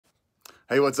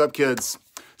Hey, what's up, kids?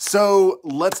 So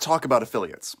let's talk about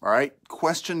affiliates, all right?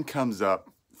 Question comes up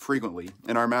frequently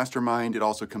in our mastermind. It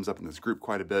also comes up in this group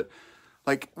quite a bit.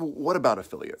 Like, what about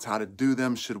affiliates? How to do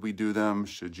them? Should we do them?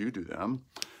 Should you do them?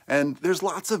 And there's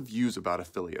lots of views about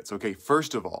affiliates. Okay,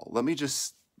 first of all, let me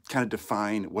just kind of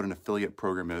define what an affiliate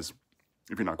program is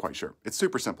if you're not quite sure. It's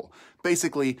super simple.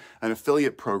 Basically, an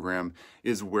affiliate program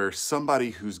is where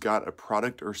somebody who's got a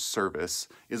product or service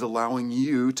is allowing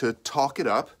you to talk it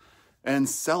up and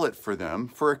sell it for them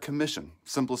for a commission.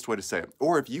 Simplest way to say it.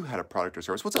 Or if you had a product or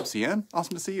service, what's up, CN?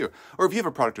 Awesome to see you. Or if you have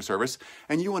a product or service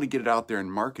and you want to get it out there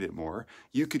and market it more,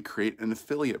 you could create an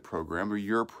affiliate program where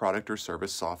your product or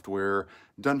service, software,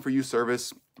 done-for-you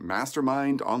service,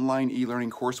 mastermind, online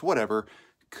e-learning course, whatever,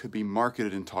 could be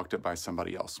marketed and talked up by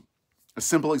somebody else. A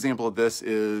simple example of this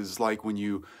is like when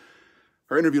you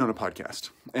are interviewed on a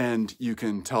podcast and you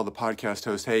can tell the podcast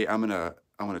host, hey, I want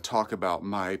to talk about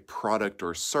my product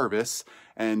or service,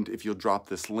 and if you'll drop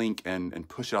this link and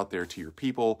push it out there to your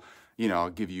people, I'll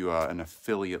give you an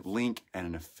affiliate link and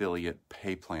an affiliate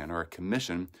pay plan or a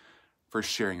commission for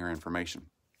sharing your information.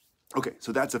 Okay,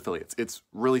 so that's affiliates. It's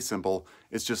really simple.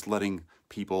 It's just letting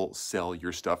people sell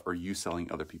your stuff or you selling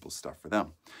other people's stuff for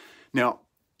them. Now,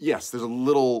 yes, there's a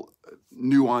little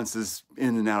nuances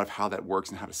in and out of how that works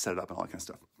and how to set it up and all that kind of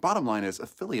stuff. Bottom line is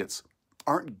affiliates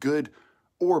aren't good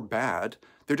or bad.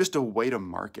 They're just a way to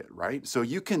market, right? So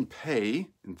you can pay,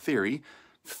 in theory,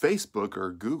 Facebook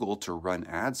or Google to run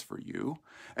ads for you,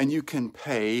 and you can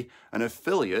pay an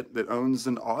affiliate that owns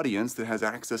an audience that has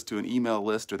access to an email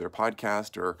list or their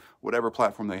podcast or whatever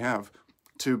platform they have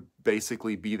to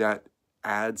basically be that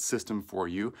ad system for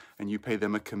you, and you pay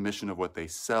them a commission of what they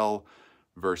sell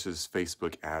versus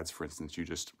Facebook ads, for instance. You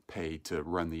just pay to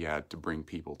run the ad to bring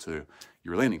people to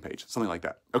your landing page, something like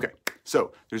that. Okay,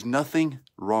 so there's nothing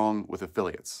wrong with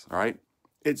affiliates, all right?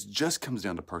 It just comes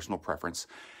down to personal preference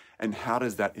and how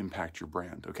does that impact your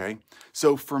brand, okay?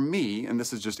 So for me, and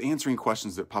this is just answering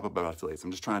questions that pop up about affiliates,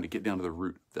 I'm just trying to get down to the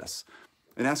root of this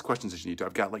and ask questions as you need to.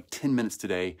 I've got like 10 minutes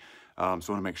today, so I want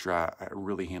to make sure I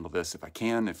really handle this if I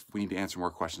can. If we need to answer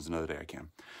more questions another day, I can.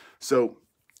 So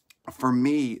for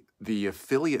me, the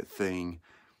affiliate thing,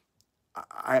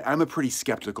 I'm a pretty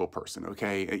skeptical person,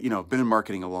 okay? Been in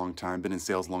marketing a long time, been in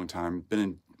sales a long time, been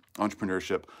in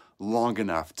entrepreneurship long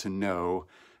enough to know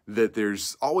that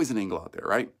there's always an angle out there,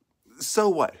 right? So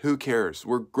what? Who cares?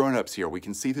 We're grown-ups here. We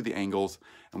can see through the angles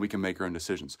and we can make our own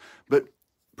decisions. But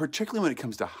particularly when it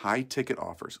comes to high-ticket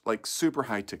offers, like super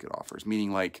high-ticket offers,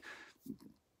 meaning like,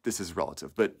 this is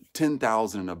relative, but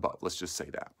 10,000 and above, let's just say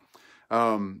that.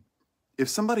 If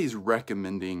somebody's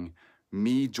recommending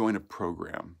me join a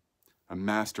program, a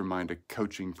mastermind, a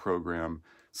coaching program,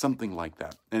 something like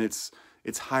that, and it's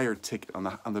higher ticket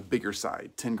on the bigger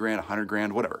side, 10 grand, 100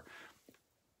 grand, whatever,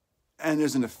 and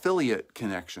there's an affiliate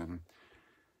connection,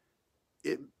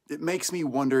 it makes me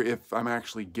wonder if I'm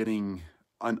actually getting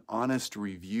an honest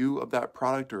review of that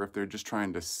product or if they're just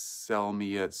trying to sell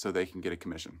me it so they can get a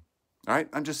commission. All right,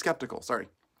 I'm just skeptical, sorry.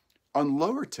 On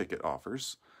lower ticket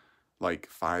offers, like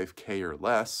 5K or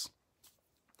less,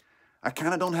 I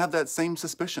kind of don't have that same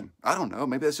suspicion. I don't know,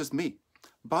 maybe that's just me.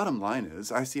 Bottom line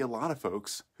is, I see a lot of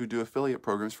folks who do affiliate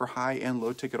programs for high and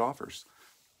low ticket offers.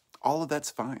 All of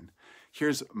that's fine.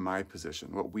 Here's my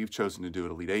position, what we've chosen to do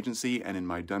at a lead agency and in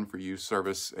my done-for-you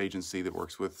service agency that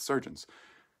works with surgeons.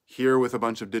 Here with a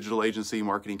bunch of digital agency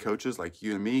marketing coaches like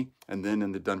you and me, and then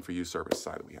in the done-for-you service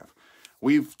side that we have.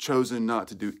 We've chosen not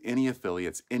to do any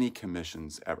affiliates, any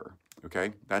commissions ever,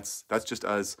 okay? That's just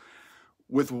us,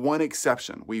 with one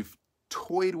exception. We've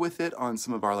toyed with it on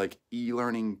some of our like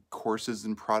e-learning courses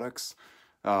and products.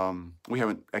 We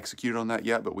haven't executed on that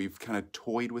yet, but we've kind of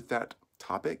toyed with that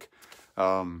topic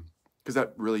because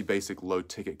that really basic low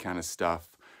ticket kind of stuff,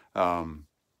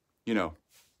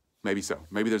 maybe so.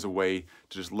 Maybe there's a way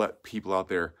to just let people out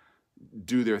there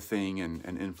do their thing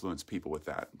and influence people with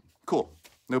that. Cool,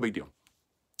 no big deal.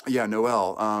 Yeah,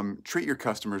 Noel, treat your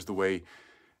customers the way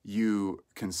you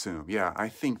consume. Yeah, I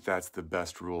think that's the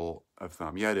best rule of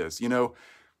thumb. Yeah, it is.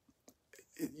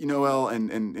 Noel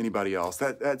and anybody else,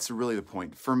 that's really the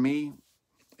point. For me,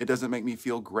 it doesn't make me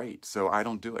feel great, so I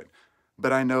don't do it.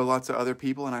 But I know lots of other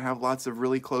people, and I have lots of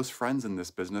really close friends in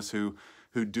this business who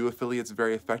do affiliates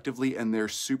very effectively, and they're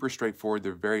super straightforward.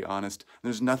 They're very honest.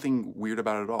 There's nothing weird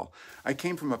about it at all. I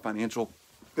came from a financial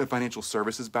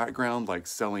services background, like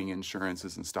selling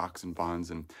insurances and stocks and bonds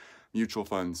and mutual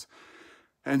funds.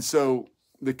 And so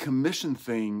the commission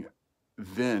thing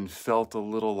then felt a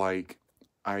little like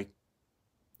I,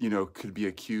 could be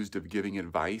accused of giving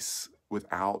advice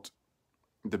without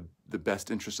the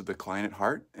best interest of the client at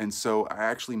heart. And so I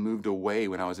actually moved away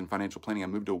when I was in financial planning. I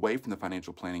moved away from the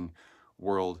financial planning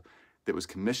world that was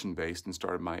commission-based and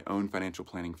started my own financial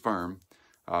planning firm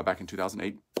back in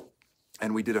 2008.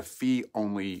 And we did a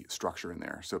fee-only structure in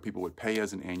there. So people would pay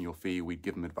us an annual fee. We'd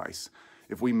give them advice.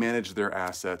 If we managed their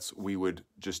assets, we would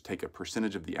just take a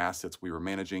percentage of the assets we were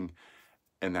managing,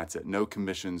 and that's it. No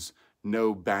commissions,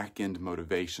 no back-end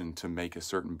motivation to make a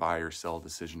certain buy or sell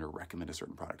decision or recommend a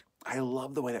certain product. I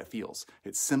love the way that feels.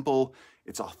 It's simple,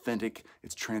 it's authentic,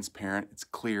 it's transparent, it's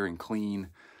clear and clean.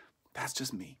 That's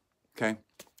just me, okay?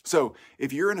 So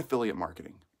if you're in affiliate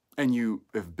marketing and you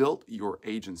have built your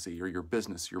agency or your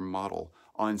business, your model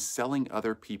on selling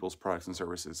other people's products and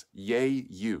services, yay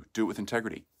you, do it with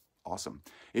integrity. Awesome.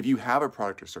 If you have a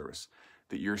product or service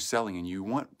that you're selling and you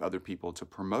want other people to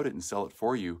promote it and sell it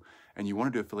for you and you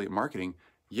want to do affiliate marketing,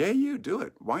 yay you, do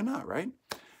it. Why not, right?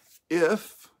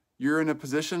 If you're in a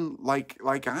position like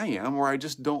I am where I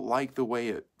just don't like the way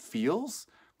it feels,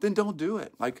 then don't do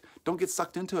it. Like, don't get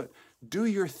sucked into it. Do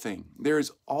your thing. There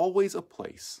is always a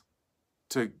place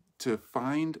to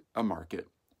find a market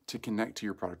to connect to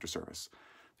your product or service.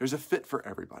 There's a fit for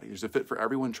everybody. There's a fit for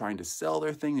everyone trying to sell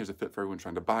their thing. There's a fit for everyone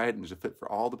trying to buy it. And there's a fit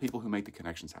for all the people who make the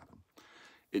connections happen.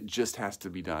 It just has to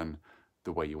be done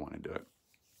the way you want to do it.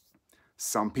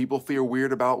 Some people feel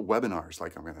weird about webinars,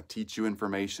 like I'm going to teach you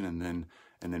information and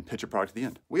then pitch a product at the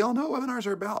end. We all know what webinars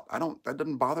are about. That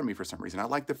doesn't bother me for some reason. I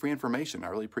like the free information. I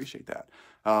really appreciate that.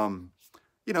 Some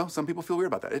people feel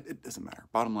weird about that. It doesn't matter.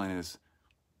 Bottom line is,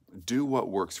 do what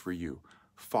works for you.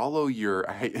 Follow your,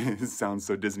 it sounds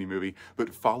so Disney movie,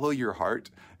 but follow your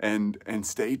heart and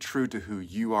stay true to who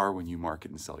you are when you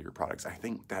market and sell your products. I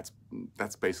think that's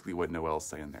basically what Noelle's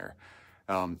saying there.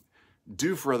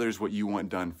 Do for others what you want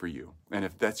done for you. And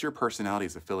if that's your personality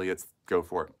as affiliates, go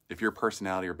for it. If your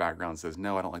personality or background says,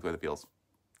 no, I don't like the way that feels,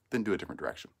 then do a different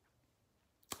direction.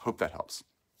 Hope that helps.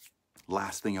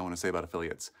 Last thing I want to say about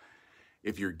affiliates.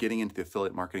 If you're getting into the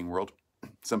affiliate marketing world,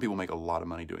 some people make a lot of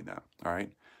money doing that, all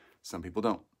right? Some people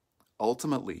don't.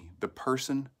 Ultimately, the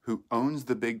person who owns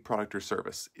the big product or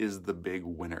service is the big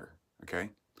winner,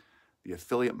 okay? The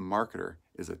affiliate marketer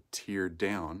is a tier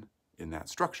down in that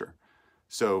structure.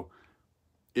 So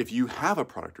if you have a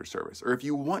product or service, or if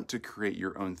you want to create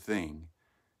your own thing,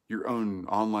 your own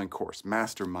online course,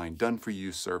 Mastermind,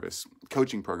 done-for-you service,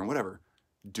 coaching program, whatever,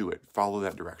 do it. Follow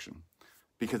that direction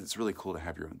because it's really cool to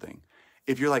have your own thing.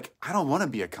 If you're like, I don't want to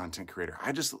be a content creator,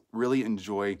 I just really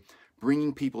enjoy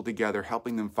bringing people together,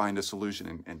 helping them find a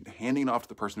solution and handing it off to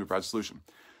the person who provides a solution,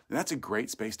 then that's a great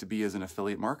space to be as an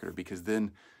affiliate marketer because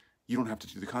then you don't have to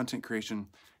do the content creation.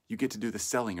 You get to do the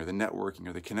selling or the networking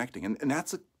or the connecting. And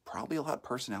that's probably a lot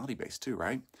personality-based too,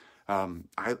 right?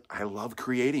 I love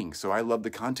creating, so I love the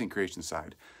content creation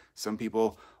side. Some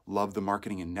people love the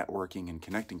marketing and networking and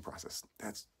connecting process.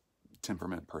 That's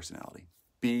temperament, personality.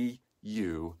 Be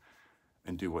you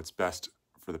and do what's best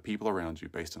for the people around you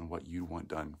based on what you want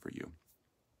done for you.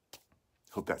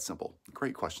 Hope that's simple.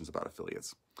 Great questions about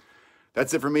affiliates.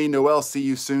 That's it for me. Noelle, see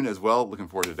you soon as well. Looking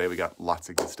forward to today. We got lots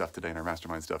of good stuff today in our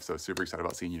mastermind stuff, so super excited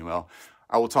about seeing you, Noelle.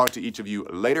 I will talk to each of you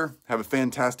later. Have a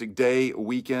fantastic day,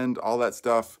 weekend, all that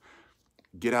stuff.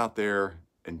 Get out there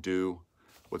and do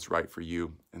what's right for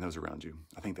you and those around you.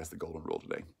 I think that's the golden rule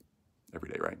today. Every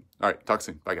day, right? All right, talk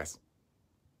soon. Bye, guys.